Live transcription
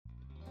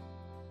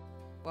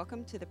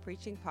Welcome to the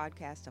preaching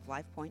podcast of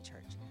Life Point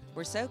Church.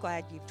 We're so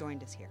glad you've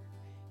joined us here.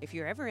 If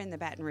you're ever in the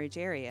Baton Rouge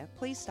area,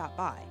 please stop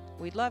by.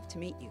 We'd love to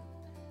meet you.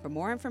 For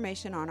more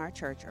information on our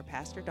church or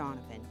Pastor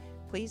Donovan,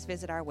 please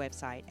visit our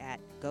website at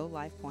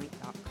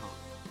golifepoint.com.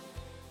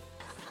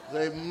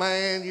 Say,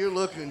 man, you're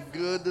looking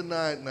good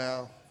tonight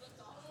now.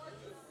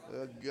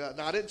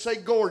 Now, I didn't say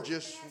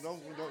gorgeous.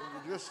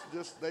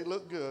 Just they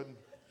look good.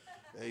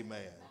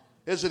 Amen.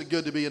 Isn't it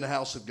good to be in the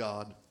house of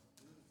God?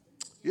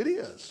 It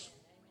is.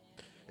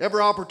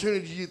 Every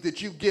opportunity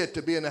that you get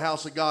to be in the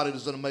house of God, it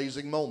is an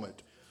amazing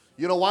moment.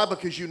 You know why?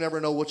 Because you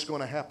never know what's going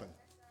to happen.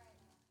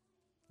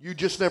 You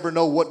just never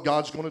know what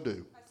God's going to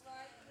do.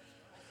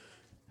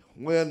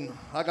 When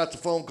I got the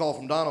phone call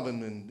from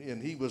Donovan,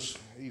 and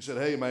he said,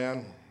 hey,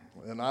 man,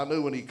 and I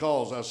knew when he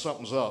calls,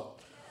 something's up.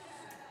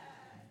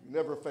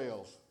 Never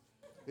fails.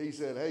 He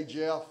said, hey,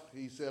 Jeff,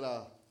 he said,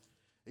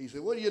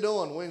 what are you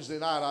doing Wednesday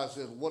night? I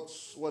said,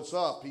 what's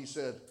up? He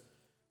said,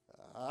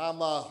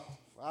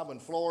 I'm in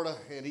Florida,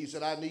 and he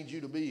said, I need you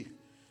to be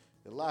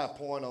at Live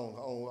Point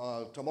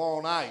on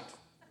tomorrow night.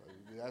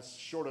 That's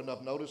short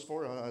enough notice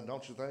for you,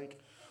 don't you think?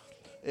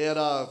 And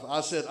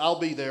I said, I'll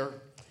be there.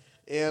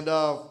 And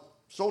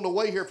so on the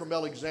way here from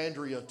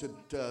Alexandria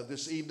to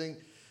this evening,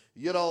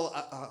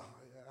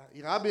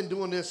 I've been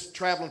doing this,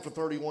 traveling for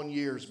 31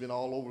 years, been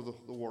all over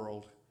the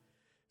world.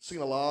 Seen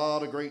a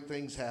lot of great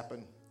things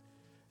happen.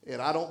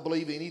 And I don't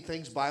believe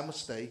anything's by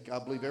mistake. I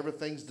believe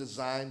everything's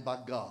designed by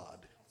God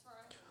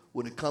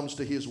when it comes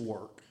to His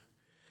work.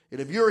 And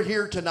if you're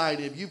here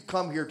tonight, if you've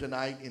come here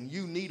tonight and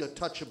you need a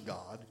touch of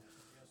God,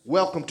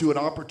 welcome to an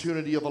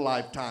opportunity of a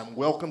lifetime.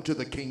 Welcome to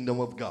the kingdom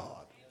of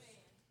God.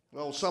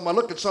 Well, I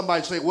look at somebody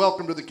and say,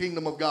 welcome to the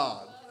kingdom of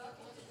God.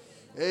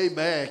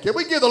 Amen. Can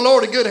we give the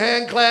Lord a good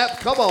hand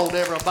clap? Come on,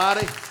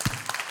 everybody.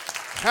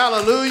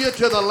 Hallelujah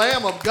to the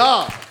Lamb of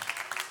God.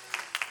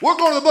 We're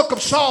going to the book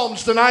of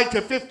Psalms tonight,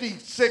 the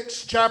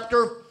 56th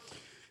chapter.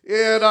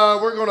 And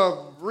we're going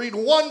to read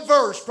one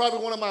verse, probably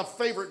one of my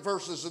favorite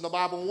verses in the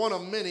Bible, one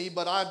of many,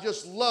 but I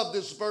just love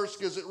this verse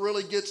because it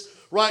really gets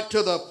right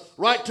to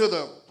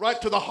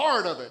the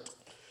heart of it.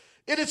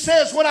 And it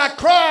says, when I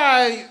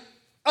cry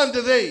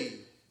unto thee,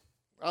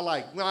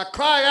 when I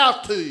cry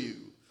out to you,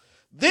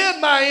 then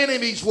my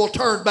enemies will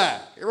turn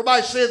back.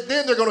 Everybody said,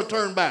 then they're going to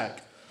turn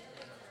back.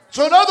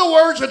 So in other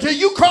words, until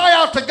you cry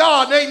out to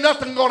God, there ain't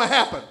nothing going to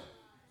happen.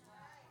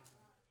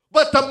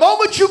 But the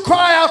moment you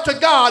cry out to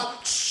God,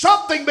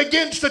 something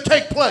begins to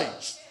take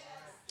place.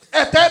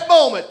 At that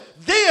moment,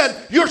 then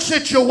your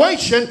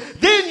situation,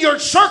 then your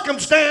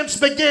circumstance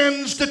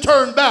begins to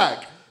turn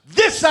back.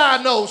 This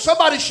I know.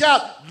 Somebody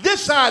shout,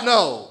 this I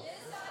know.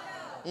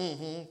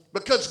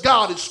 Because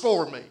God is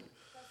for me.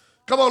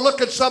 Come on, look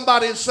at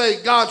somebody and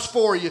say, God's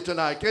for you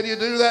tonight. Can you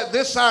do that?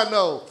 This I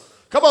know.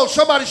 Come on,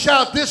 somebody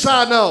shout, this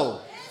I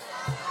know.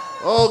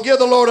 Oh, give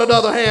the Lord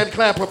another hand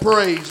clap of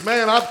praise.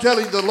 Man, I'm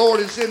telling you, the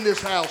Lord is in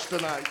this house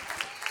tonight.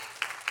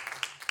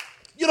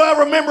 I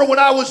remember when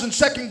I was in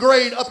second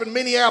grade up in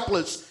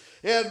Minneapolis,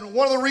 and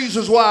one of the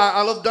reasons why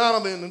I love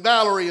Donovan and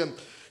Valerie and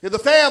the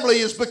family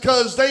is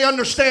because they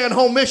understand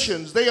home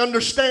missions. They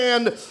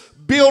understand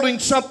building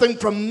something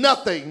from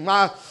nothing.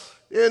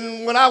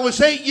 And when I was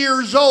 8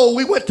 years old,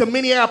 we went to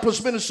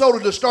Minneapolis,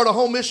 Minnesota to start a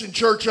home mission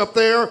church up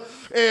there,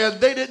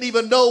 and they didn't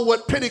even know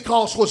what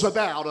Pentecost was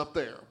about up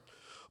there.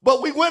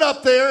 But we went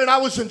up there, and I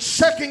was in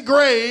second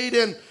grade,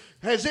 and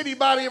has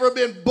anybody ever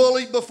been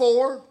bullied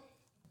before?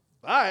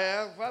 I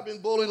have. I've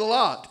been bullied a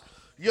lot.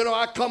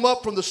 I come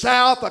up from the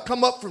South. I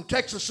come up from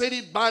Texas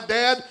City. My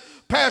dad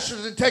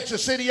pastored in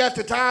Texas City at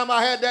the time.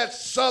 I had that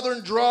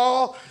Southern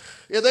drawl.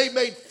 And they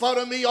made fun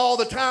of me all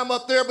the time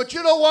up there. But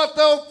you know what,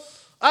 though?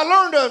 I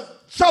learned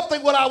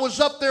something when I was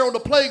up there on the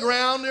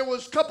playground. There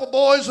was a couple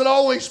boys that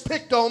always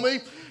picked on me.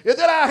 And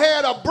then I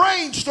had a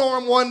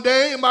brainstorm one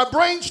day, and my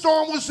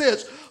brainstorm was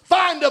this.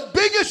 Find the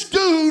biggest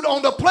dude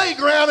on the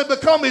playground and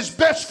become his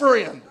best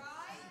friend.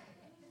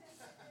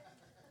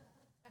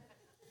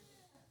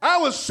 I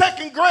was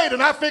second grade,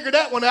 and I figured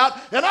that one out.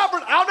 And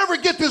I'll never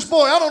get this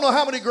boy. I don't know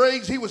how many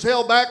grades he was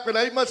held back, but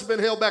he must have been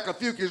held back a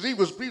few because he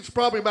was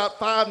probably about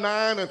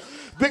 5'9", and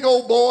big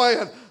old boy.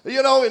 And,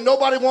 and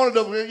nobody wanted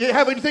to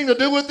have anything to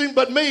do with him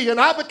but me.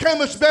 And I became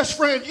his best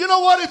friend. You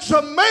know what? It's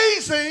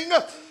amazing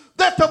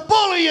that the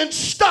bullying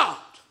stopped.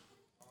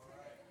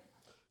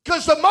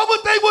 Because the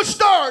moment they would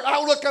start, I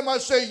would look at him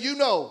and say,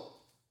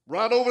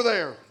 right over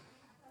there.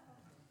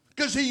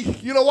 Because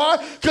you know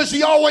why? Because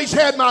he always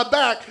had my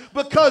back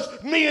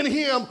because me and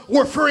him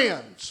were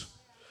friends.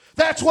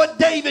 That's what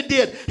David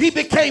did. He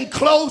became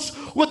close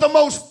with the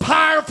most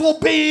powerful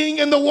being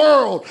in the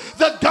world,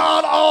 the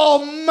God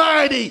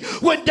Almighty.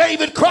 When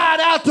David cried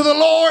out to the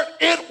Lord,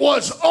 it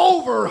was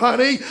over,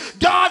 honey.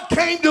 God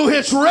came to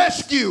his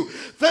rescue.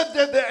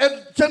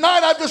 And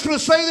tonight I'm just going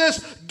to say this.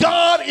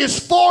 God is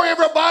for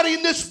everybody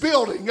in this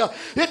building.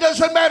 It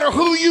doesn't matter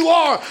who you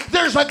are.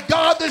 There's a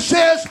God that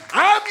says,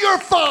 I'm your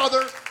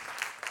father.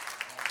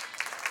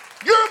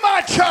 You're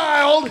my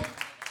child.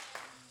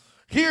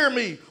 Hear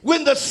me.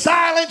 When the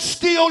silence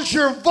steals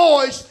your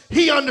voice,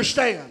 he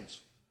understands.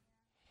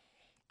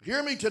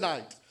 Hear me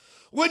tonight.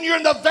 When you're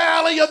in the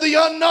valley of the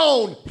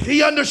unknown,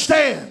 He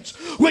understands.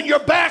 When your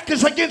back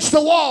is against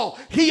the wall,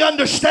 He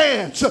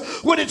understands.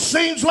 When it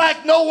seems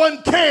like no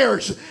one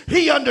cares,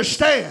 He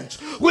understands.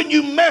 When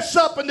you mess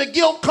up and the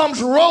guilt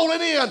comes rolling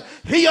in,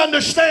 He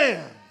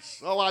understands.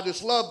 Oh, I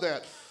just love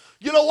that.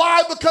 You know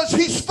why? Because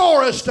He's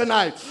for us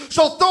tonight.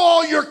 So throw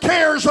all your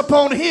cares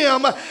upon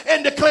Him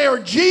and declare,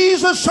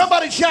 Jesus.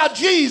 Somebody shout,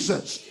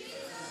 Jesus.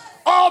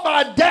 All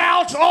my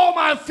doubts, all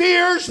my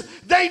fears,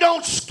 they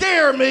don't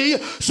scare me.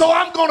 So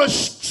I'm going to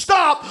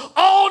stop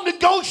all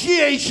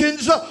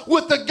negotiations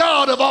with the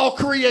God of all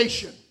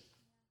creation.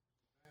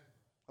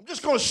 I'm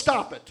just going to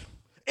stop it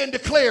and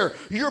declare,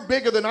 you're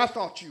bigger than I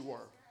thought you were.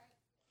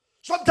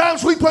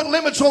 Sometimes we put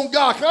limits on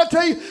God. Can I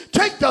tell you,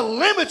 take the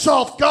limits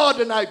off God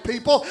tonight,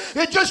 people,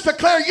 and just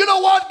declare, you know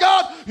what,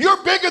 God,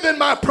 you're bigger than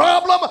my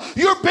problem.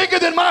 You're bigger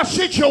than my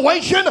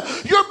situation.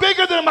 You're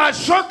bigger than my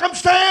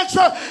circumstance,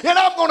 and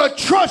I'm going to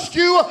trust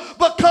you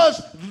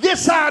because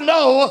this I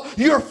know,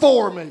 you're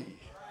for me.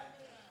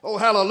 Oh,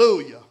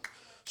 hallelujah.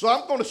 So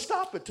I'm going to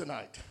stop it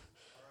tonight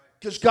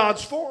because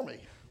God's for me.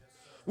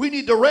 We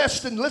need to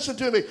rest, and listen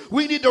to me,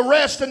 we need to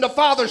rest in the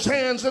Father's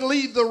hands and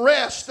leave the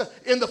rest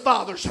in the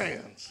Father's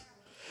hands.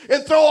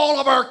 And throw all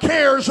of our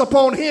cares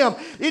upon Him.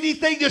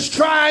 Anything that's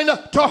trying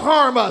to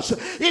harm us,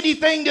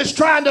 anything that's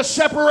trying to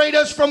separate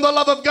us from the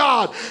love of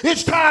God,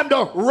 it's time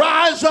to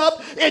rise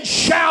up and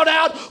shout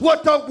out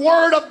what the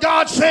Word of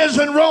God says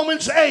in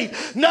Romans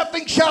 8.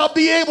 Nothing shall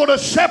be able to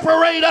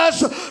separate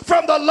us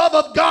from the love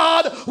of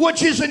God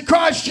which is in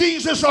Christ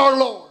Jesus our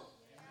Lord.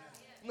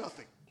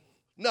 Nothing.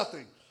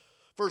 Nothing.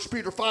 1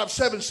 Peter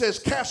 5:7 says,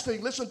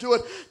 casting, listen to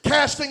it,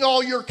 casting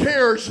all your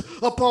cares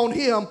upon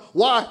Him.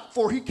 Why?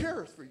 For He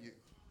careth for you.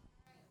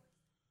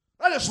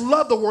 I just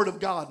love the Word of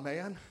God,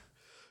 man.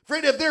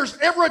 Friend, if there's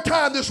ever a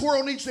time this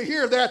world needs to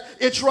hear that,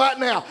 it's right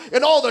now.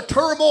 And all the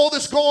turmoil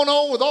that's going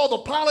on with all the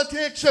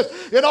politics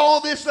and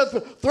all this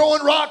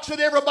throwing rocks at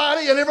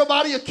everybody and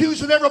everybody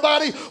accusing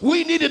everybody,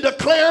 we need to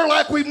declare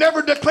like we've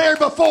never declared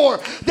before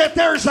that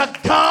there's a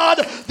God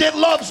that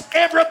loves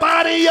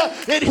everybody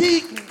and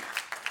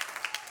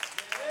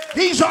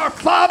He's our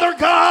Father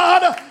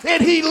God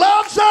and He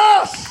loves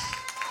us.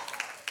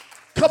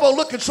 Come on,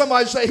 look at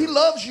somebody and say, He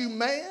loves you,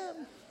 man.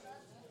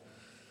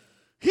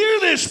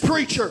 Hear this,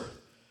 preacher.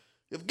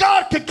 If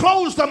God could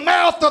close the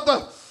mouth of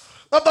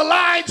the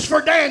lions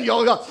for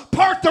Daniel,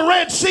 part the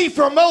Red Sea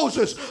for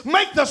Moses,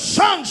 make the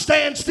sun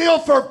stand still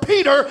for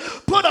Peter,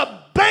 put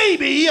a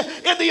baby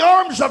in the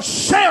arms of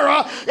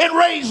Sarah and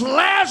raise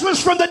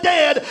Lazarus from the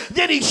dead,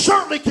 then He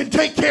certainly can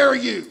take care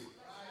of you.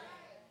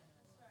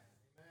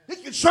 He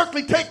can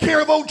certainly take care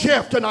of old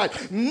Jeff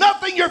tonight.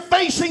 Nothing you're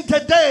facing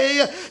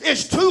today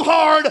is too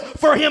hard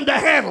for Him to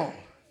handle.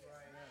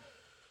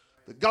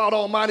 God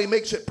Almighty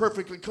makes it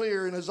perfectly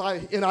clear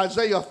in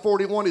Isaiah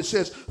 41. It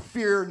says,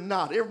 fear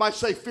not. Everybody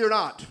say, fear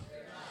not,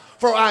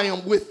 for I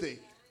am with thee.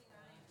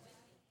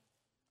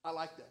 I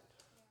like that.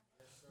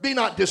 Be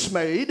not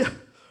dismayed,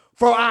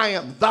 for I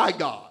am thy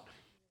God.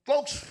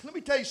 Folks, let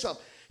me tell you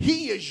something.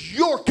 He is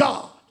your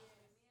God.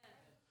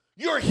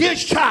 You're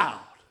His child.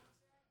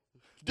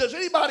 Does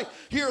anybody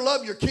here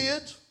love your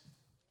kids?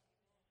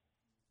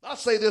 I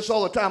say this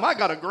all the time. I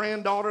got a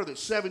granddaughter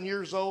that's 7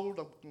 years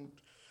old.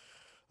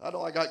 I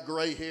know I got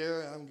gray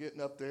hair and I'm getting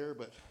up there,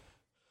 but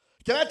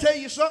can I tell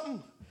you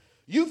something?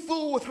 You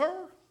fool with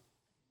her,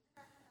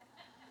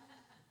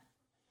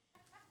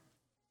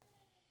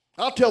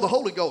 I'll tell the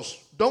Holy Ghost,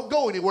 don't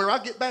go anywhere.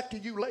 I'll get back to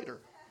you later.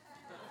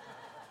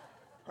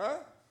 Huh?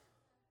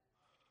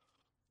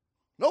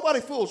 Nobody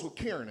fools with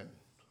Kieran.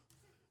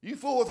 You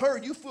fool with her,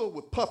 you fool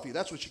with Puffy.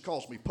 That's what she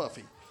calls me,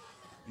 Puffy.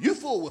 You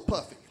fool with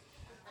Puffy.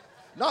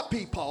 Not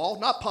P-Paul,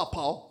 not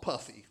Paw-Paw,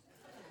 Puffy.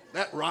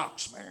 That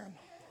rocks, man.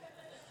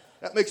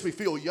 That makes me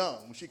feel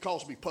young when she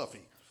calls me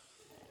Puffy.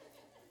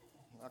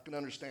 I can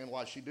understand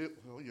why she did.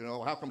 Well, you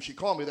know, how come she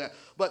called me that?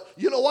 But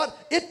you know what?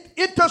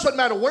 It doesn't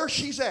matter where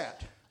she's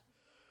at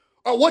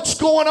or what's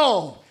going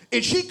on.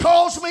 If she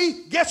calls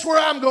me, guess where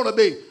I'm going to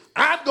be?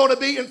 I'm going to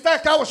be, in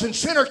fact, I was in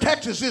Center,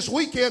 Texas this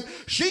weekend.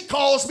 She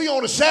calls me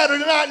on a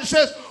Saturday night and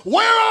says,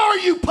 where are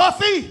you,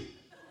 Puffy?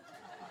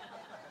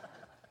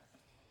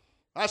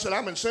 I said,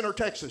 I'm in Center,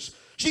 Texas.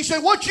 She said,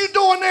 what you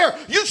doing there?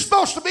 You're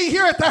supposed to be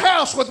here at the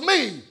house with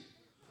me.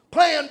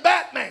 Playing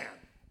Batman.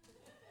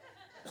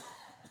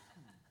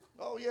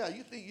 Oh, yeah,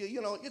 you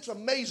know, it's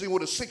amazing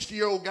what a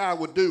 60-year-old guy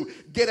would do.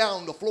 Get out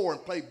on the floor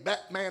and play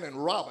Batman and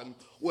Robin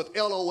with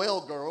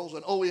LOL girls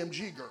and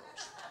OMG girls.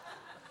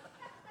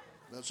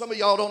 Now, some of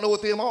y'all don't know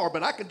what them are,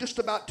 but I can just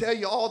about tell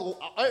you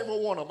every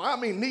one of them. I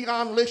mean,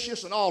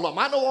 Neonlicious and all of them.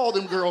 I know all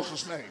them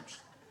girls' names.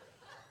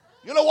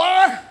 You know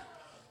why?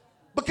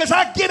 Because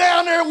I get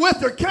down there with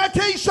her. Can I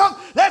tell you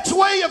something? That's the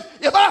way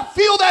if I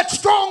feel that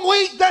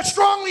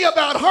strongly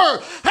about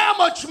her, how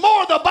much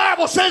more the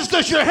Bible says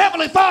does your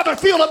Heavenly Father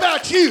feel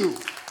about you?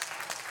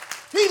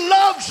 He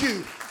loves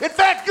you. In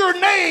fact, your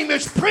name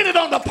is printed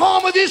on the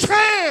palm of His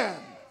hand.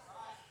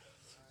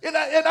 And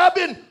I've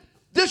been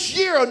This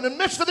year, in the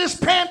midst of this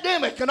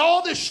pandemic and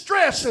all this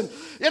stress and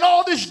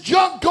all this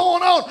junk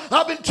going on,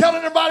 I've been telling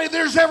everybody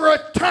there's ever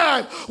a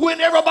time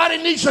when everybody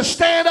needs to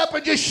stand up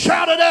and just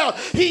shout it out.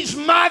 He's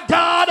my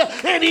God,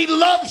 and He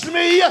loves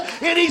me,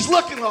 and He's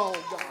looking, oh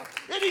God,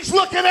 and He's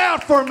looking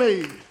out for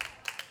me.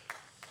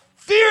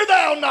 Fear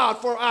thou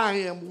not, for I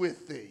am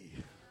with thee.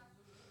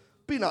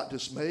 Be not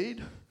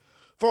dismayed,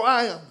 for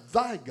I am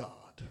thy God.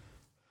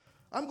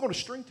 I'm going to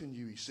strengthen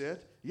you, He said.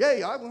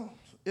 Yea, I will.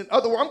 In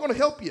other words, I'm going to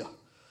help you.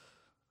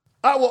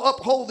 I will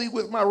uphold thee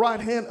with my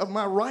right hand of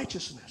my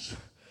righteousness.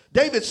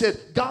 David said,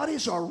 God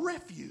is our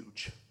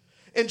refuge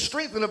and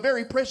strength and a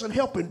very present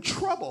help in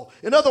trouble.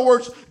 In other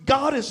words,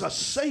 God is a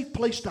safe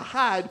place to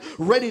hide,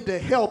 ready to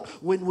help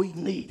when we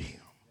need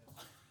Him.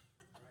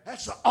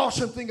 That's the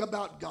awesome thing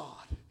about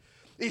God,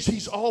 is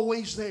He's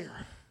always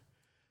there.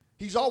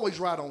 He's always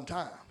right on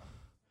time.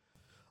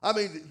 I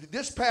mean,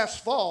 this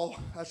past fall,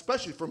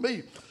 especially for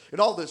me, in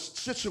all the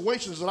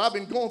situations that I've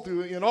been going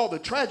through, and all the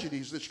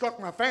tragedies that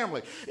struck my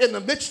family, in the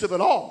midst of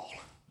it all,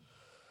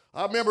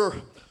 I remember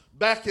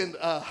back in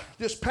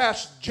this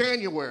past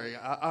January,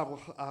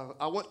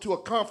 I went to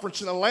a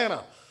conference in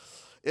Atlanta,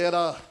 and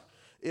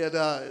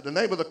the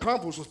name of the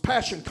conference was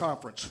Passion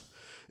Conference.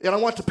 And I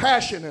went to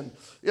Passion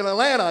in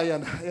Atlanta,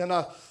 and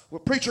the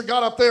preacher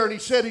got up there and he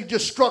said, he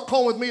just struck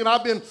home with me, and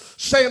I've been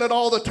saying it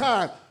all the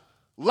time.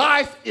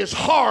 Life is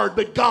hard,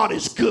 but God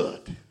is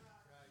good.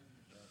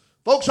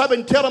 Folks, I've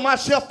been telling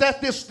myself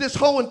that this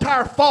whole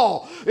entire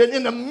fall. And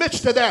in the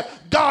midst of that,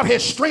 God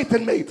has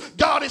strengthened me.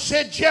 God has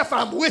said, Jeff,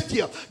 I'm with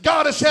you.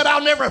 God has said,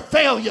 I'll never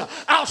fail you.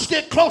 I'll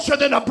stick closer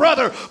than a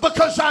brother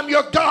because I'm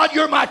your God,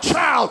 you're my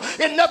child.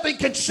 And nothing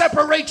can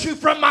separate you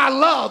from my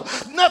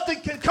love. Nothing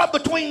can come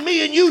between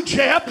me and you,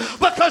 Jeff,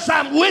 because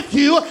I'm with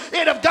you.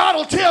 And if God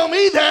will tell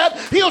me that,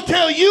 He'll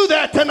tell you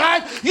that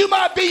tonight. You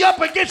might be up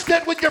against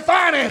it with your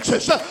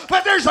finances.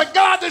 But there's a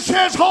God that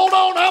says, hold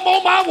on, I'm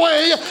on my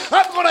way.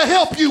 I'm going to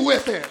help you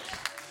with it.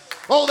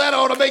 Oh, that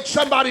ought to make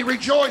somebody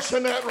rejoice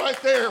in that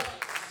right there.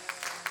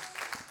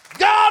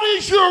 God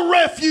is your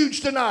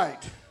refuge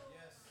tonight.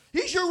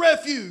 He's your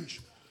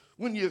refuge.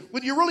 When you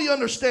really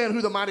understand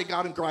who the mighty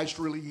God in Christ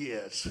really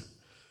is,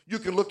 you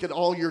can look at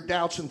all your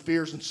doubts and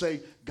fears and say,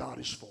 God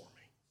is for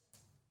me.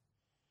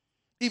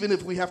 Even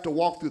if we have to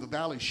walk through the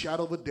valley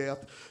shadow of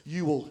death,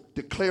 you will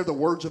declare the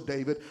words of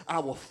David, I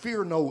will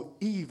fear no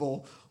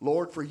evil,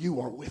 Lord, for you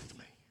are with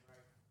me.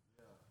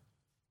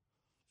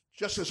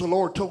 Just as the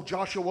Lord told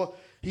Joshua,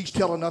 He's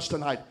telling us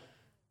tonight,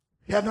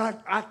 have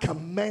not I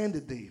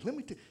commanded thee? Let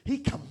me tell you, He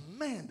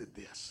commanded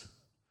this.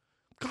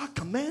 God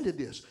commanded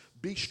this.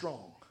 Be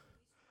strong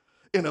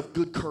and of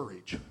good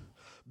courage.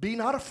 Be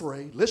not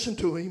afraid. Listen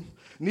to Him.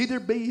 Neither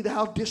be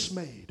thou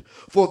dismayed.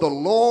 For the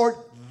Lord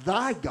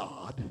thy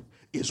God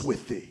is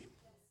with thee,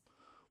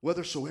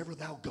 whithersoever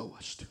thou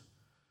goest.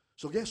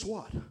 So guess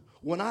what?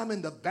 When I'm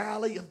in the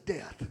valley of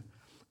death,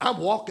 I'm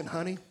walking,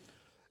 honey,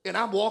 and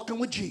I'm walking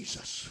with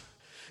Jesus.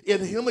 And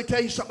let me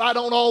tell you something, I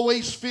don't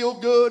always feel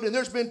good. And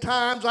there's been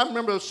times, I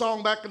remember a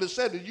song back in the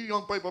 70s. You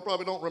young people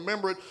probably don't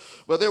remember it.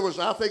 But there was,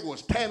 I think it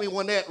was Tammy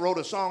Wynette wrote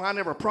a song, I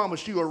Never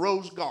Promised You a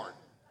Rose Garden.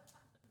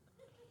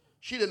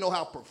 She didn't know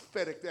how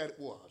prophetic that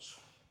was.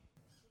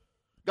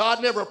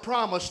 God never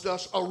promised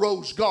us a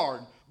rose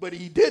garden. But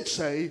He did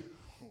say,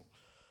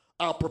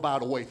 I'll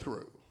provide a way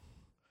through.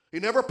 He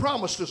never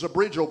promised us a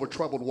bridge over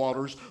troubled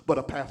waters, but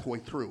a pathway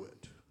through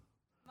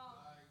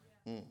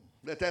it.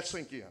 Let that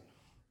sink in.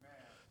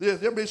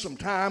 There'll be some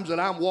times that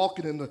I'm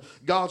walking and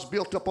God's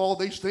built up all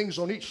these things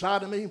on each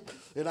side of me.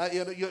 And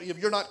if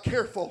you're not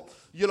careful,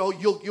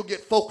 you'll get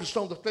focused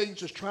on the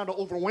things that's trying to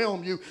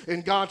overwhelm you.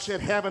 And God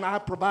said, haven't I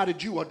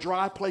provided you a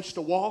dry place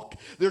to walk?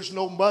 There's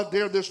no mud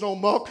there. There's no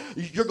muck.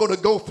 You're going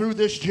to go through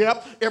this,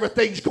 Jeff.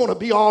 Everything's going to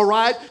be all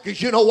right.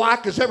 Because you know why?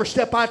 Because every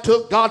step I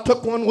took, God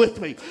took one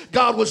with me.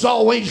 God was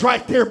always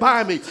right there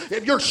by me.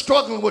 If you're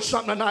struggling with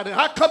something tonight, and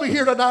I come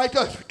here tonight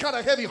kind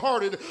of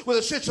heavy-hearted with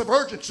a sense of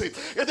urgency.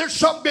 If there's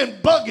something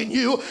been bugging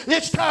you,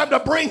 it's time to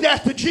bring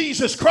that to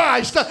Jesus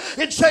Christ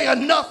and say,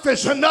 enough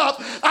is enough.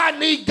 I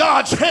need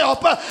God's help.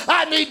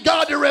 I need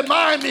God to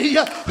remind me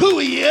who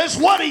He is,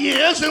 what He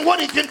is, and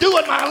what He can do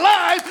in my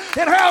life,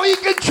 and how He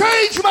can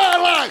change my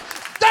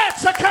life.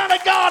 That's the kind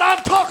of God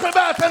I'm talking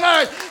about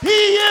tonight. He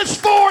is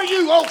for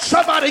you. Oh,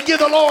 somebody give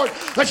the Lord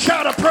a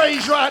shout of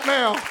praise right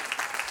now.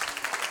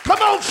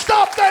 Come on,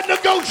 stop that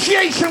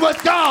negotiation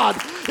with God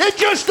and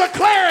just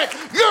declare it.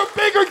 You're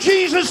bigger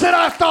Jesus than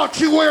I thought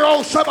you were.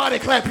 Oh, somebody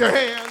clap your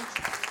hands.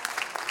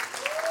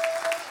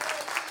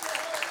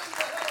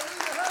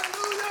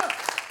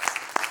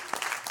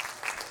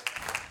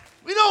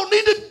 We don't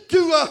need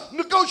to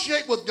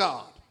negotiate with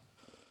God.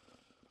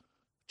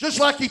 Just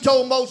like He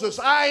told Moses,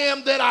 I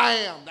am that I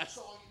am. That's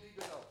all you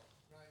need to know.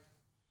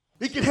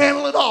 He can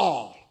handle it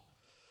all.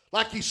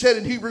 Like He said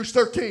in Hebrews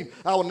 13,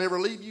 I will never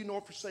leave you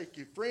nor forsake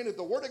you. Friend, if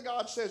the Word of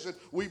God says it,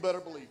 we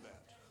better believe that.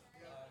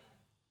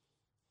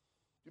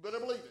 You better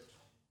believe it.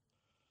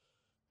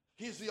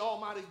 He's the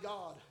Almighty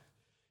God.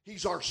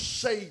 He's our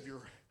Savior.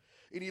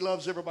 And He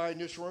loves everybody in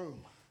this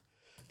room.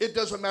 It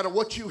doesn't matter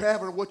what you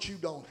have or what you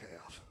don't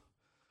have.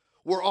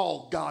 We're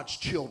all God's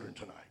children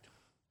tonight.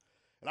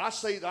 And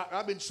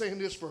I've been saying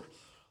this for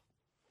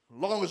as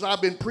long as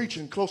I've been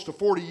preaching, close to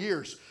 40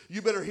 years.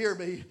 You better hear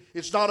me.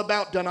 It's not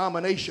about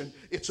denomination.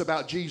 It's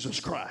about Jesus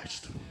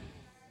Christ.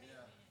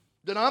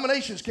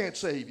 Denominations can't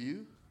save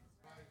you,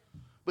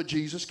 but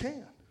Jesus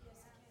can.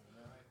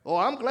 Oh,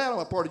 I'm glad I'm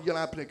a part of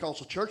United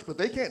Pentecostal Church, but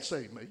they can't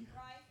save me.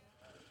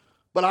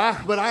 But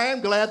I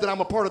am glad that I'm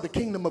a part of the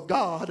kingdom of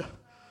God.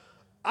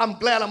 I'm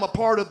glad I'm a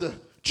part of the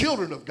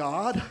children of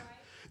God,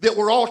 that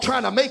we're all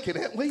trying to make it,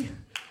 ain't we?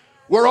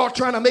 We're all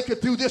trying to make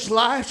it through this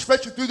life,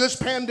 especially through this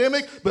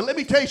pandemic. But let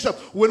me tell you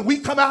something. When we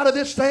come out of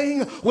this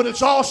thing, when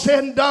it's all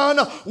said and done,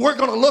 we're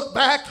going to look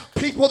back.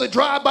 People that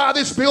drive by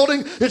this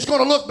building is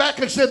going to look back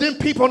and say, them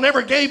people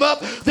never gave up.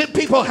 Them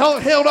people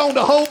held on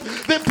to hope.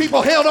 Them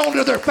people held on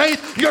to their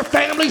faith. Your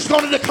family's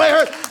going to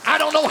declare it. I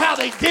don't know how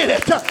they did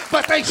it,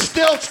 but they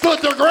still stood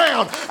their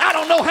ground. I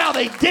don't know how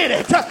they did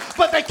it,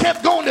 but they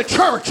kept going to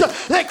church.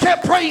 They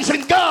kept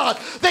praising God.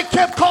 They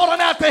kept calling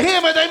out to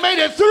Him, and they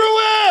made it through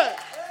it.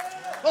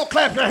 Oh,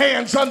 clap your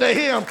hands unto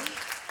Him.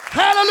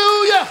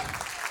 Hallelujah.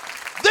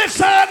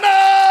 This I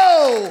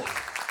know.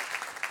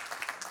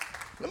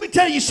 Let me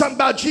tell you something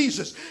about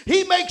Jesus.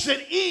 He makes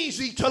it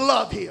easy to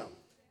love Him.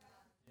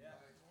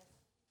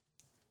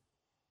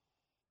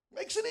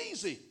 Makes it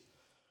easy.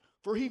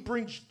 For He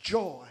brings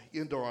joy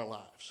into our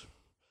lives.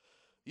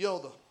 You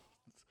know,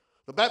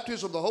 the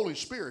baptism of the Holy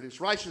Spirit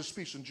is righteousness,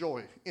 peace, and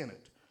joy in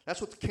it.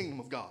 That's what the kingdom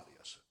of God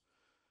is.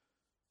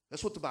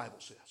 That's what the Bible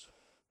says.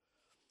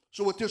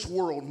 So what this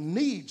world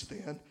needs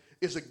then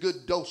is a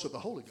good dose of the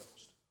Holy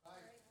Ghost.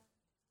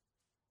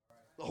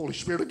 The Holy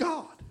Spirit of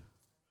God.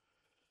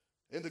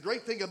 And the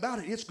great thing about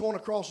it, it's going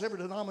across every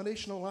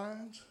denominational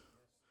lines.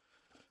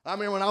 I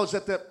remember when I was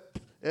at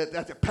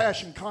the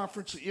Passion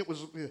Conference,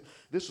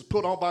 this was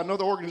put on by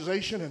another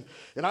organization,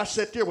 and I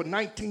sat there with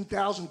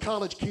 19,000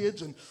 college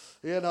kids, and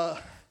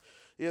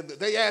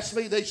they asked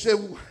me, they said,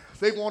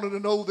 they wanted to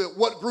know that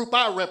what group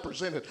I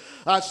represented.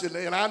 I said,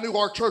 and I knew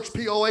our church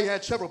POA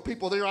had several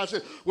people there. I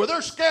said, well,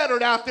 they're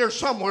scattered out there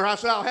somewhere. I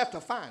said, I'll have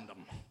to find them.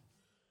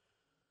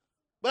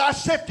 But I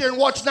sat there and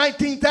watched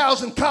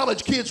 19,000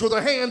 college kids with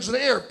their hands in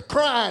the air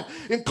crying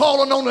and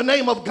calling on the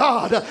name of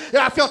God. And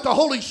I felt the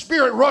Holy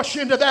Spirit rush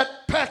into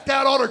that packed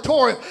out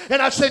auditorium. And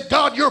I said,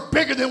 God, you're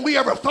bigger than we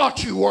ever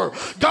thought you were.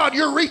 God,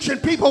 you're reaching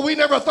people we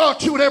never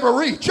thought you would ever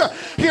reach.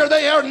 Here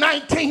they are,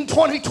 19,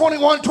 20,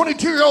 21,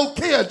 22-year-old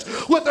kids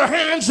with their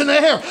hands in the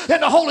air.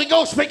 And the Holy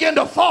Ghost began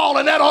to fall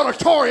in that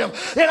auditorium.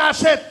 And I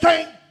said,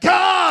 thank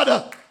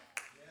God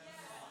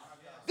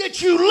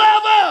that you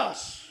love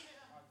us.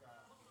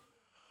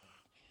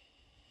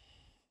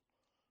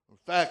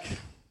 In fact,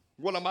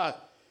 one of my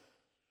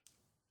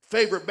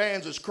favorite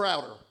bands is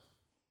Crowder.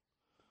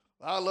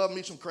 I love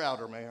me some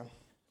Crowder, man.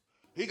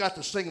 He got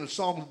to singing the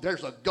song,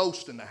 There's a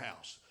Ghost in the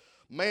House.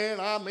 Man,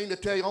 I mean to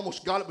tell you,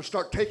 almost got it to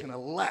start taking a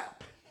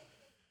lap.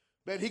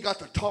 Man, he got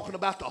to talking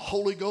about the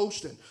Holy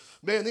Ghost, and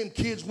man, them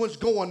kids was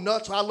going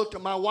nuts. I looked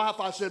at my wife,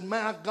 I said,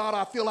 man, God,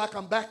 I feel like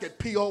I'm back at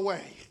POA.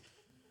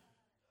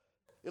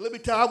 And let me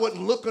tell you, I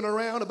wasn't looking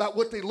around about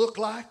what they looked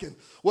like and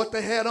what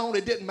they had on.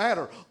 It didn't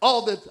matter.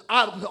 All the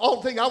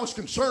thing I was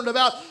concerned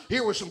about,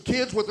 here were some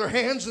kids with their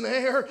hands in the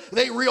air.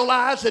 They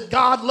realized that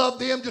God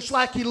loved them just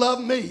like He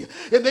loved me.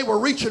 And they were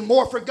reaching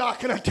more for God.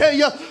 Can I tell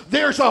you,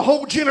 there's a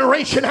whole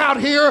generation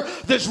out here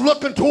that's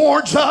looking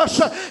towards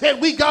us.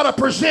 And we got to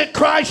present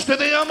Christ to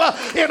them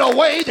in a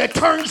way that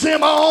turns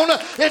them on.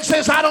 It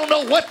says, I don't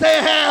know what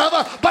they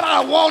have, but I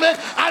want it.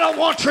 I don't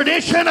want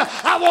tradition.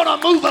 I want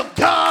a move of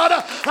God.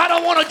 I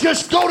don't want to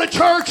just go to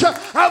church.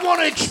 I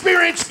want to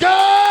experience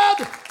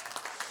God.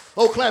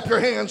 Oh, clap your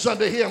hands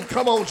unto Him.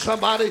 Come on,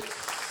 somebody.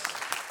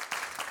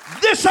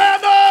 This I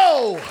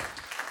know.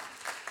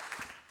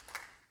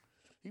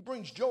 He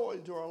brings joy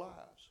into our lives.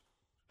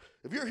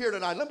 If you're here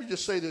tonight, let me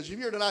just say this. If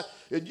you're here tonight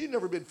and you've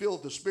never been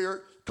filled with the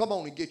Spirit, come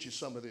on and get you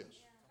some of this.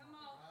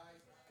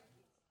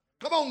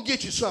 Come on and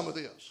get you some of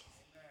this.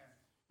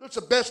 It's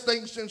the best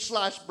thing since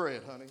sliced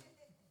bread, honey.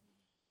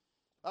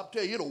 I'll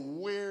tell you, it'll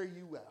wear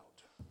you out.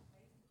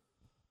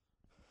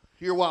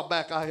 Here a while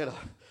back, I had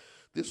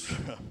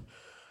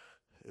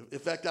in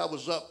fact, I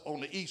was up on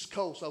the East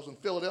Coast. I was in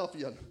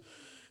Philadelphia, and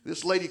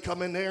this lady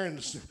come in there,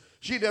 and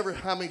she'd never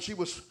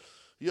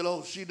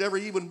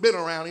even been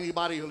around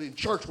anybody in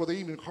church where they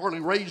even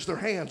hardly raised their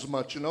hands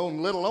much,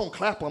 and let alone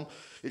clap them,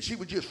 and she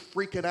was just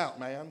freaking out,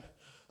 man.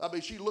 I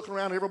mean, she looking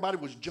around, everybody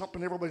was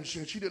jumping, everybody,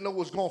 she didn't know what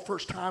was going,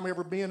 first time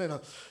ever being in an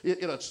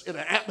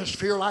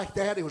atmosphere like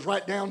that. It was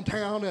right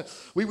downtown, and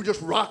we were just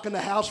rocking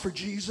the house for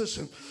Jesus,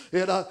 and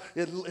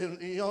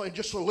in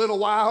just a little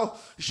while,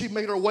 she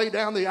made her way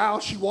down the aisle.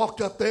 She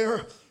walked up there,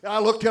 and I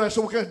looked at her, I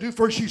said, what can I do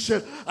for her? She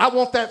said, I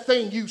want that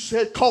thing you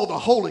said called the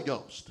Holy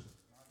Ghost.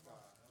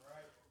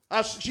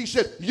 She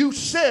said, you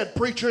said,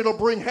 preacher, it'll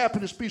bring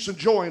happiness, peace, and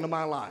joy into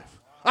my life.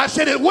 I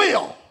said, it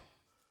will.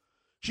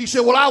 She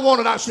said, well, I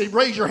want it. I said,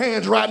 raise your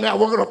hands right now.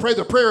 We're going to pray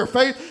the prayer of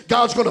faith.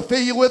 God's going to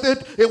fill you with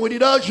it. And when he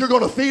does, you're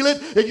going to feel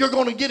it. And you're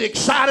going to get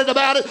excited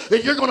about it.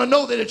 And you're going to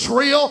know that it's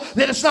real,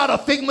 that it's not a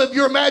figment of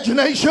your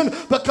imagination.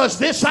 Because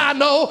this I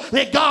know,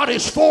 that God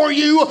is for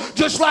you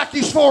just like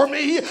he's for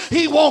me.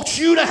 He wants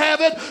you to have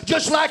it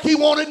just like he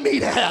wanted me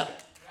to have it.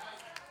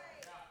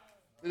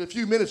 In a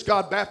few minutes,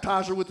 God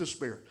baptized her with the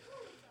Spirit.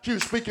 She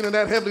was speaking in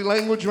that heavenly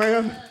language,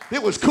 man.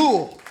 It was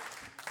cool.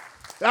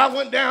 I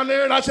went down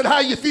there and I said, how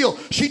you feel?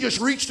 She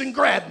just reached and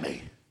grabbed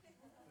me.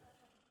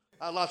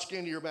 I had a lot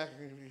skinnier back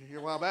here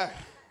a while back.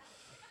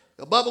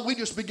 Bubba, we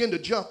just began to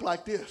jump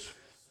like this.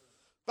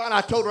 Finally,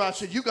 I told her, I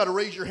said, you got to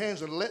raise your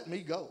hands and let me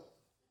go.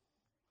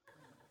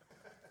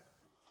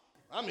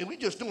 I mean, we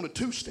just doing a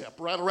two-step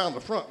right around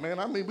the front, man.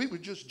 I mean, we were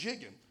just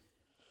jigging.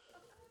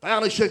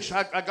 Finally,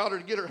 I got her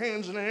to get her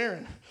hands in the air,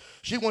 and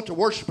she went to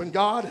worshiping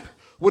God.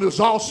 When it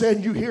was all said,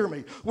 and you hear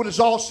me, when it's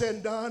all said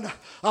and done,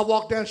 I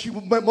walked down, she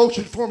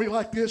motioned for me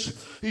like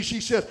this. She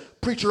said,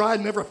 preacher, I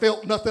never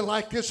felt nothing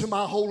like this in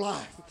my whole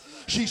life.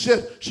 She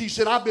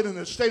said, I've been in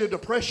a state of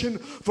depression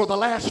for the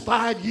last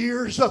 5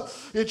 years.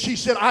 And she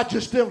said, I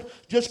just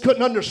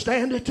couldn't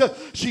understand it.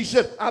 She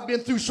said, I've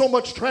been through so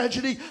much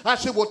tragedy. I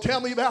said, well,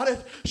 tell me about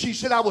it. She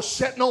said, I was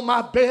sitting on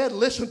my bed,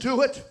 listen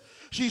to it.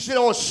 She said, I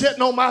was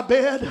sitting on my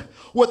bed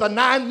with a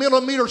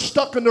 9mm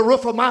stuck in the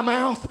roof of my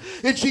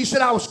mouth. And she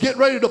said, I was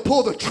getting ready to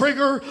pull the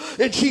trigger.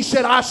 And she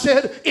said, I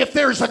said, if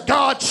there's a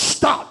God,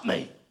 stop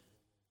me.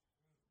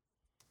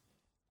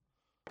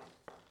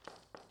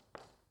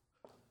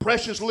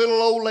 Precious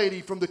little old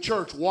lady from the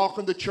church,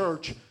 walking the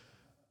church,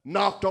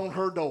 knocked on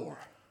her door.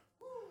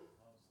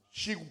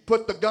 She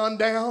put the gun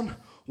down,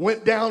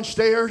 went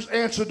downstairs,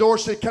 answered the door,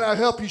 said, can I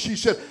help you? She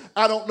said,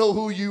 I don't know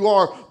who you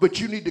are,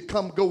 but you need to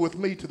come go with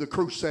me to the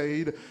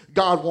crusade.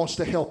 God wants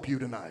to help you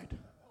tonight.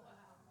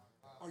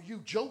 Are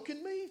you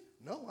joking me?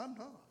 No, I'm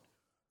not.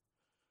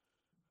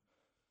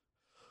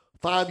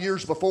 5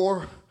 years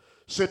before,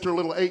 sent her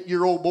little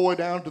 8-year-old boy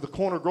down to the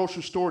corner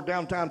grocery store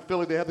downtown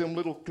Philly. They have them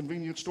little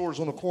convenience stores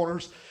on the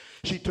corners.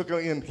 She took her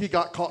in. He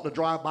got caught in a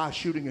drive-by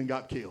shooting and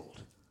got killed.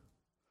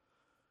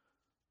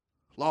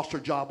 Lost her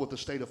job with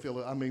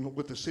the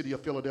with the city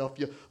of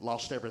Philadelphia,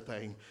 lost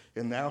everything.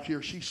 And now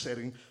here she's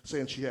sitting,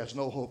 saying she has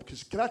no hope.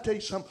 Because can I tell you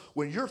something?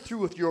 When you're through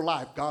with your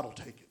life, God will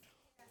take it.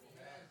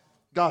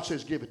 God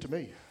says, give it to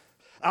me.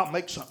 I'll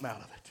make something out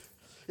of it.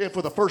 And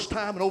for the first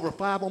time in over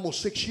 5, almost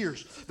 6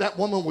 years, that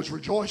woman was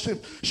rejoicing.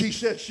 She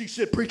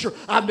said, preacher,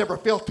 I've never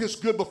felt this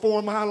good before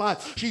in my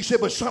life. She said,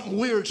 but something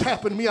weird's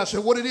happened to me. I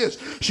said, what it is?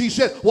 She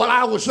said, while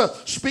I was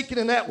speaking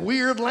in that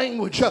weird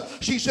language,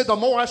 she said, the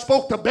more I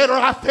spoke, the better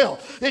I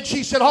felt. And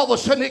she said, all of a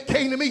sudden it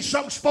came to me.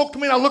 Something spoke to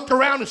me, and I looked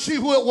around to see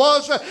who it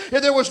was,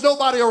 and there was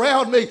nobody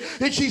around me.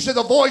 And she said,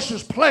 the voice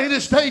was plain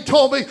as day,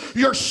 told me,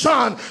 your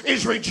son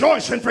is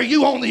rejoicing for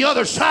you on the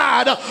other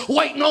side,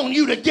 waiting on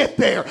you to get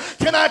there.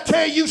 Can I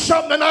tell you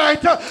something tonight?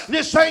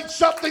 This ain't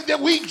something that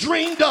we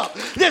dreamed up.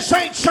 This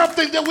ain't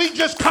something that we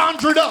just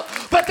conjured up.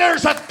 But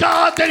there's a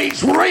God that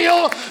he's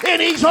real, and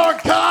he's our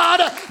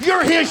God.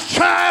 You're his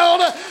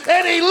child,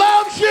 and he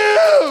loves you.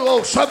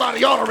 Oh,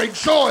 somebody ought to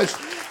rejoice.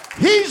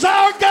 He's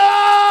our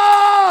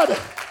God.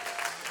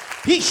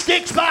 He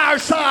sticks by our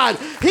side.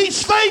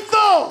 He's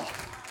faithful.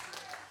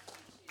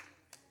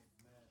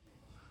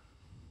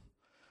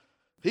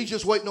 He's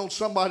just waiting on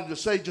somebody to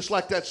say, just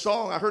like that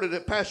song. I heard it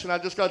at Passion. I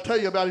just got to tell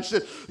you about it. He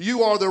said,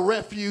 you are the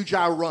refuge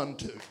I run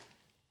to.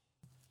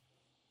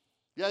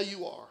 Yeah,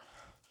 you are.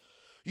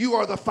 You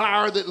are the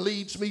fire that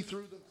leads me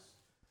through the...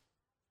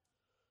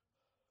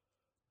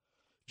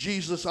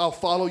 Jesus, I'll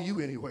follow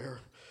you anywhere.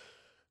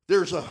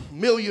 There's a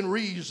million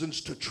reasons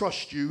to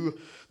trust you.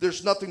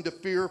 There's nothing to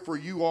fear, for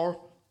you are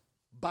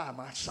by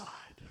my side.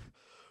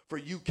 For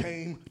you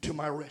came to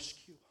my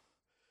rescue.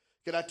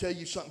 Can I tell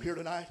you something here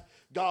tonight?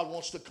 God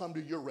wants to come to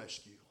your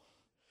rescue.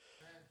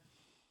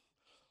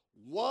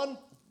 One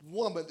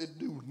woman that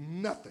knew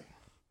nothing,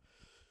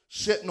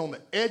 sitting on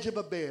the edge of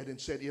a bed and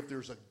said, if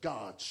there's a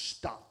God,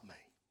 stop me.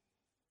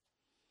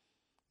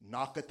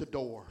 Knock at the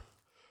door.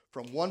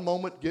 From one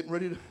moment getting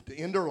ready to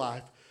end her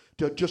life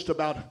to just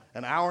about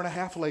an hour and a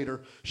half later,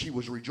 she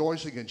was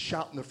rejoicing and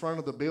shouting in the front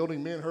of the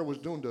building. Me and her was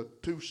doing the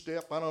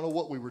two-step. I don't know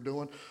what we were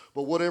doing,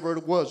 but whatever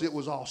it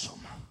was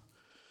awesome.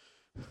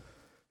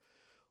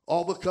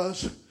 All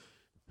because...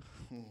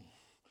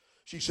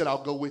 she said,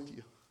 I'll go with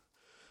you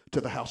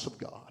to the house of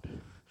God.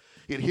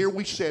 And here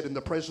we said in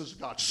the presence of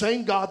God,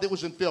 same God that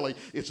was in Philly,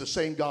 it's the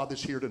same God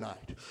that's here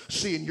tonight.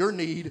 Seeing your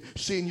need,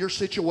 seeing your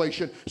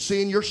situation,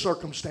 seeing your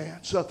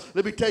circumstance.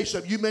 Let me tell you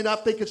something. You may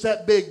not think it's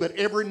that big, but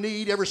every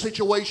need, every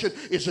situation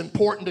is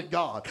important to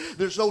God.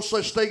 There's no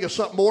such thing as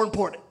something more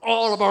important.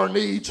 All of our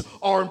needs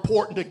are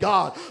important to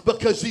God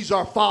because he's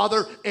our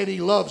Father and he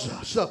loves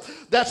us.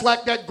 That's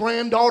like that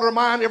granddaughter of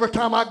mine. Every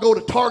time I go to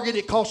Target,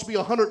 it costs me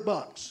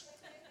 $100.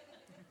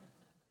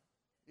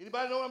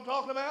 Anybody know what I'm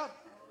talking about?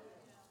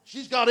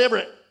 She's got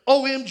every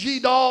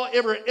OMG doll,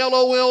 every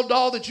LOL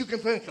doll that you can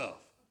think of.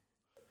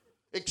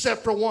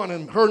 Except for one,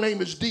 and her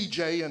name is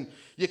DJ, and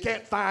you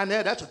can't find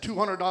that. That's a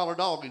 $200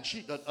 dog,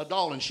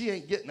 and she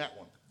ain't getting that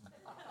one.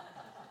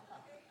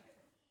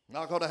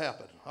 Not going to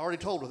happen. I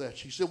already told her that.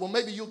 She said, well,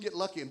 maybe you'll get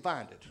lucky and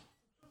find it.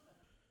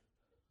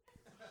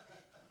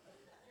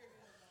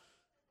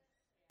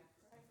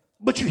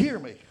 But you hear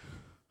me.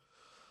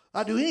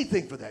 I'd do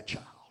anything for that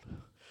child.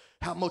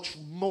 How much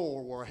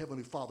more will our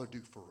Heavenly Father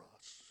do for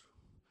us?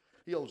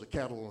 He owns a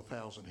cattle on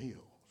 1,000 hills.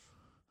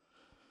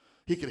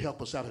 He can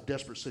help us out of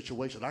desperate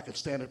situations. I could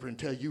stand up here and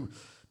tell you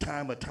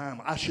time and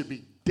time, I should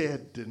be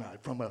dead tonight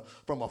from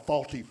a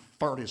faulty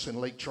furnace in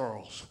Lake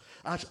Charles.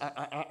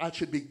 I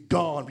should be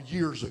gone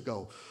years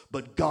ago.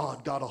 But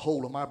God got a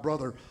hold of my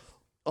brother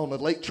on the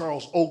Lake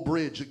Charles old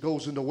bridge that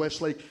goes into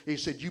Westlake. He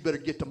said, you better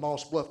get to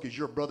Moss Bluff because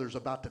your brother's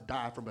about to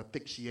die from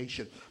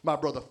asphyxiation. My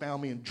brother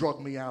found me and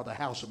drugged me out of the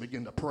house and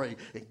began to pray,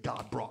 and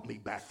God brought me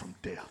back from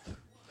death.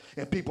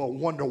 And people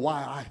wonder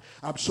why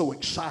I'm so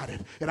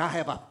excited and I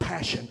have a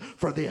passion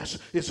for this.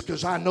 It's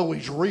because I know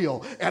He's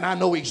real, and I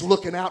know He's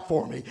looking out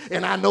for me,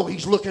 and I know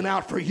He's looking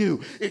out for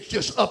you. It's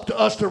just up to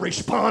us to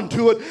respond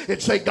to it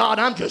and say, God,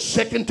 I'm just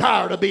sick and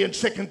tired of being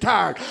sick and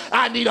tired.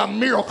 I need a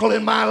miracle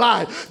in my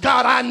life.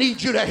 God, I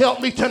need you to help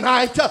me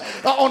tonight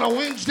on a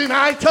Wednesday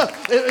night.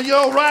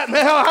 Right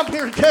now, I'm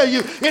here to tell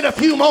you, in a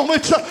few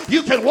moments,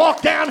 you can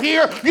walk down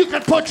here, you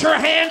can put your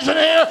hands in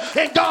there,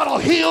 and God will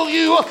heal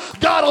you.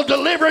 God will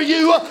deliver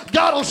you.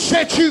 God will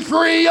set you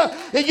free,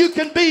 and you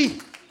can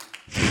be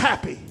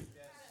happy.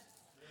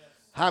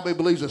 How many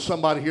believes that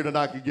somebody here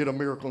tonight can get a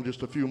miracle in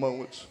just a few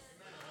moments?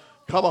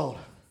 Come on.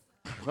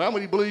 How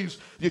many believes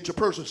that your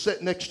person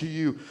sitting next to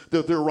you,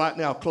 that they're right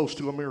now close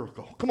to a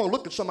miracle? Come on,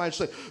 look at somebody and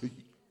say,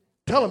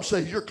 tell them,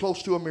 say, you're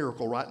close to a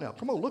miracle right now.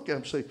 Come on, look at them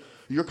and say,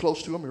 you're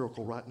close to a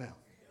miracle right now.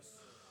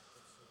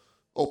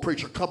 Oh,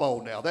 preacher, come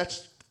on now.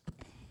 That's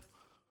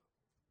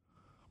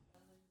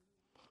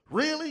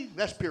really?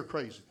 That's pure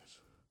craziness.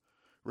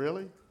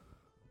 Really?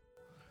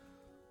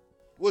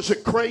 Was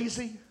it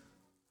crazy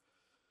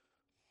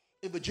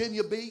in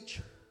Virginia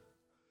Beach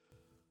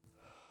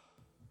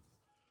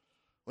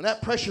when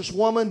that precious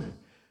woman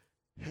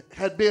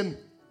had been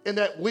in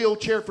that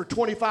wheelchair for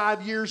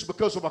 25 years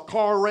because of a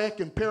car wreck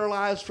and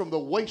paralyzed from the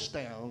waist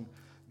down,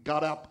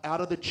 got up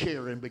out of the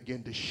chair and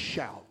began to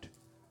shout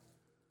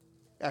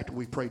after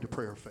we prayed the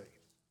prayer of faith?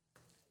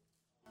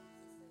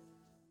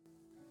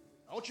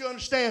 I want you to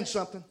understand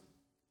something.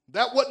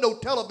 That wasn't no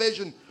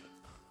television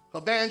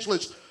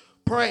evangelist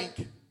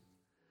prank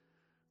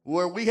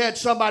where we had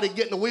somebody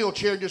get in a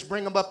wheelchair and just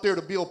bring them up there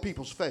to build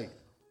people's faith.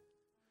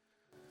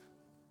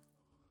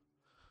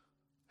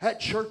 That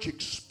church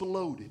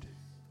exploded.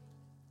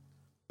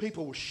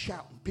 People were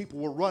shouting. People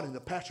were running. The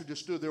pastor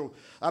just stood there.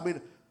 I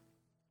mean,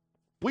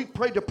 we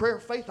prayed the prayer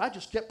of faith. I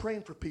just kept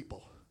praying for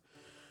people.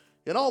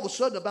 And all of a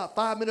sudden, about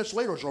 5 minutes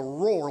later, a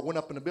roar went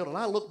up in the building.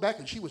 I looked back,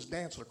 and she was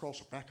dancing across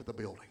the back of the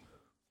building.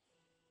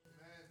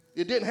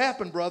 It didn't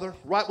happen, brother,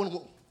 right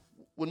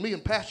when me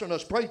and Pastor and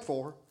us prayed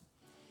for her.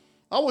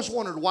 I always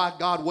wondered why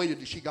God waited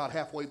till she got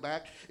halfway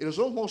back. It was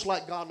almost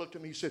like God looked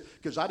at me and said,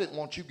 because I didn't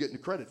want you getting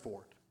the credit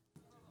for it.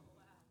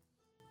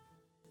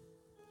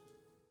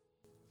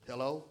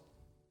 Hello?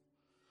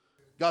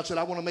 God said,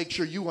 I want to make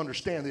sure you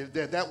understand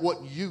that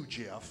wasn't you,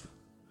 Jeff,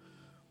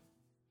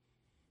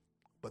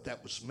 but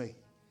that was me.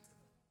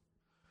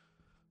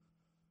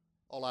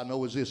 All I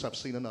know is this: I've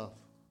seen enough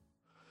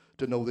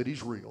to know that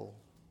He's real,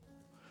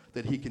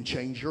 that He can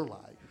change your life,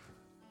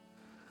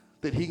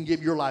 that He can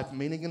give your life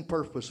meaning and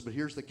purpose. But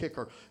here's the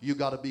kicker: you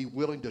got to be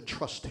willing to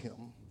trust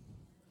Him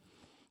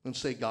and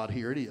say, God,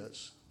 here it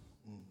is.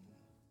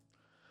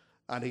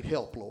 I need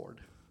help, Lord.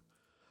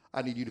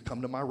 I need you to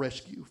come to my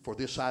rescue. For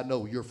this I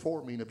know, you're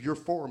for me. And if you're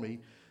for me,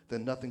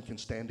 then nothing can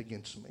stand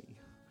against me,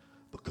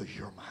 because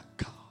you're my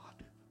God.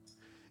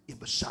 And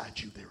beside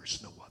you, there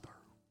is no other.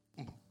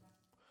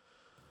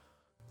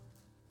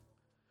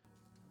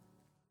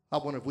 I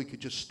wonder if we could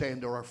just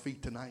stand to our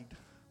feet tonight.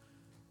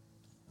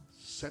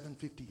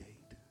 7:58.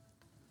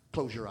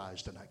 Close your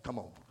eyes tonight. Come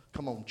on.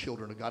 Come on,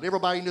 children of God.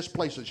 Everybody in this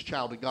place is a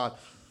child of God.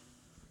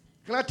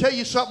 Can I tell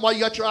you something while you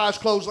got your eyes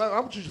closed? I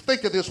want you to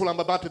think of this when I'm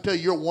about to tell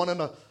you. You're one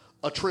in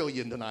a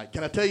trillion tonight.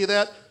 Can I tell you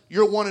that?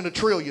 You're one in a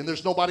trillion.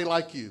 There's nobody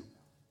like you.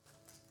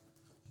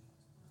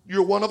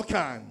 You're one of a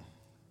kind.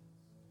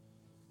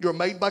 You're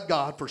made by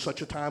God for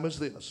such a time as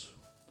this.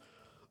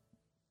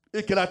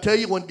 And can I tell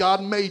you, when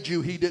God made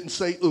you, He didn't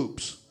say,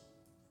 oops.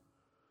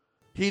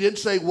 He didn't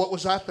say, what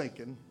was I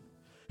thinking?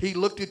 He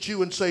looked at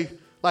you and say,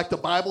 like the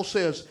Bible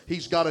says,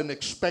 He's got an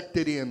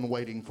expected end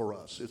waiting for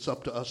us. It's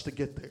up to us to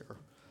get there.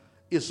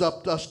 It's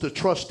up to us to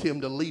trust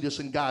Him to lead us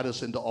and guide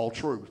us into all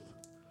truth.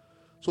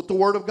 That's what the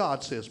Word of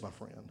God says, my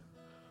friend.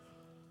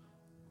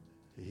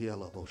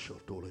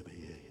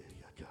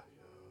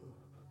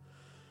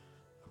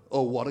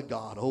 Oh, what a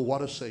God. Oh,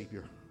 what a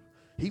Savior.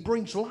 He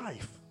brings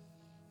life.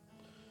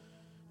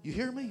 You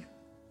hear me?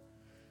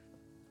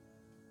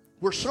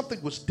 Where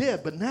something was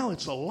dead, but now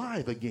it's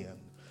alive again.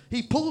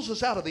 He pulls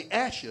us out of the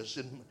ashes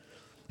and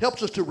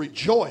helps us to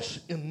rejoice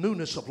in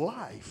newness of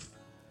life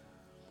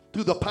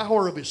through the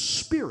power of His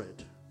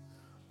Spirit.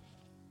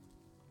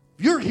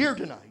 If you're here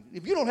tonight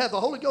If you don't have the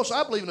Holy Ghost,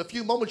 I believe in a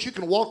few moments you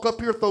can walk up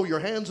here, throw your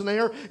hands in the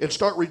air, and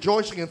start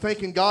rejoicing and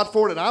thanking God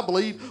for it. And I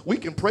believe we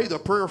can pray the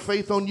prayer of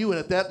faith on you. And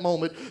at that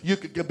moment, you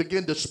can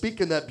begin to speak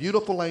in that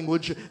beautiful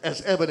language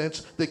as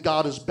evidence that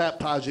God is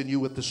baptizing you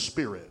with the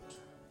Spirit.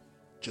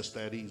 Just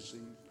that easy,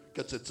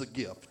 because it's a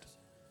gift.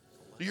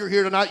 You're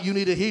here tonight, you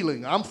need a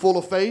healing. I'm full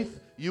of faith.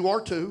 You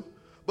are too.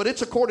 But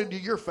it's according to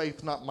your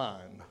faith, not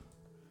mine.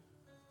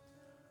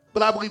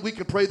 But I believe we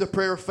can pray the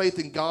prayer of faith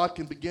and God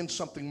can begin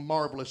something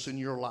marvelous in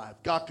your life.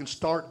 God can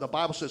start, the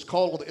Bible says,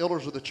 call the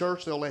elders of the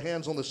church, they'll lay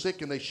hands on the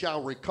sick and they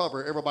shall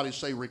recover. Everybody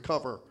say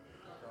recover.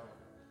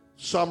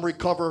 Some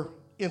recover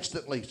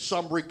instantly.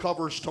 Some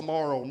recovers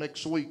tomorrow,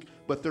 next week,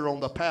 but they're on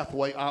the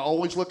pathway. I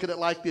always look at it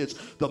like this.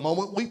 The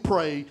moment we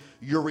pray,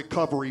 your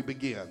recovery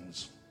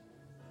begins.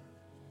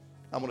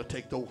 I'm going to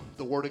take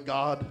the word of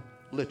God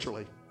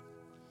literally.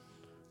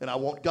 And I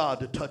want God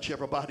to touch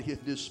everybody in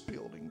this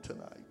building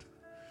tonight.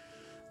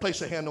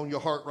 Place a hand on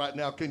your heart right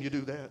now. Can you do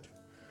that?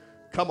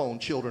 Come on,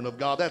 children of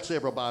God. That's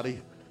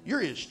everybody. You're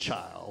his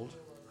child.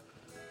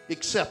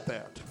 Accept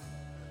that.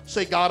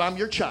 Say, God, I'm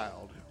your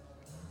child.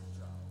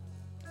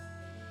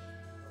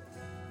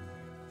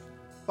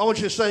 I want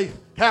you to say,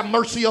 have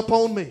mercy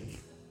upon me.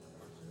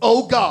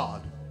 Oh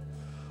God,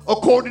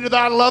 according to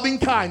thy loving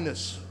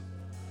kindness,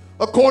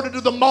 according to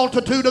the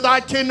multitude of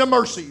thy tender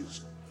mercies,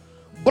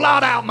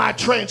 blot out my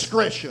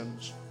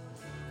transgressions.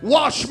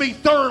 Wash me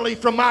thoroughly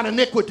from mine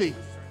iniquity.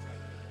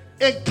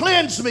 And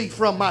cleanse me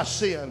from my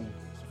sin.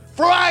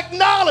 For I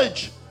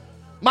acknowledge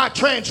my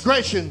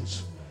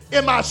transgressions,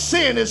 and my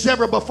sin is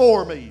ever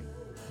before me.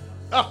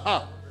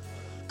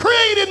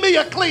 Create in me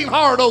a clean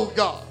heart, O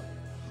God.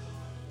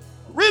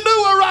 Renew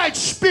a right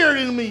spirit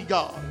in me,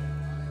 God.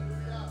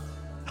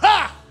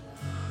 Ha!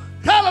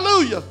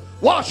 Hallelujah.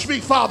 Wash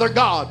me, Father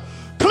God.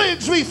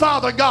 Cleanse me,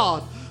 Father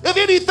God. If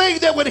anything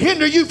that would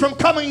hinder you from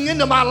coming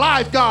into my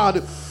life,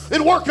 God,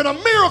 and working a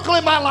miracle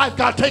in my life,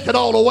 God, take it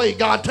all away,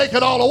 God. Take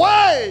it all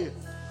away.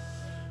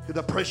 In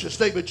the precious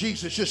name of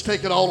Jesus, just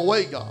take it all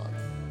away, God.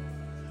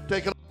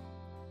 Take it.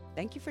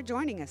 Thank you for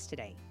joining us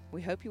today.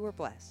 We hope you were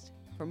blessed.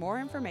 For more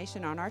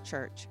information on our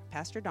church,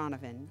 Pastor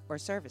Donovan, or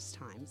service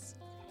times,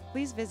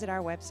 please visit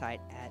our website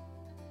at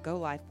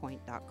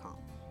golifepoint.com.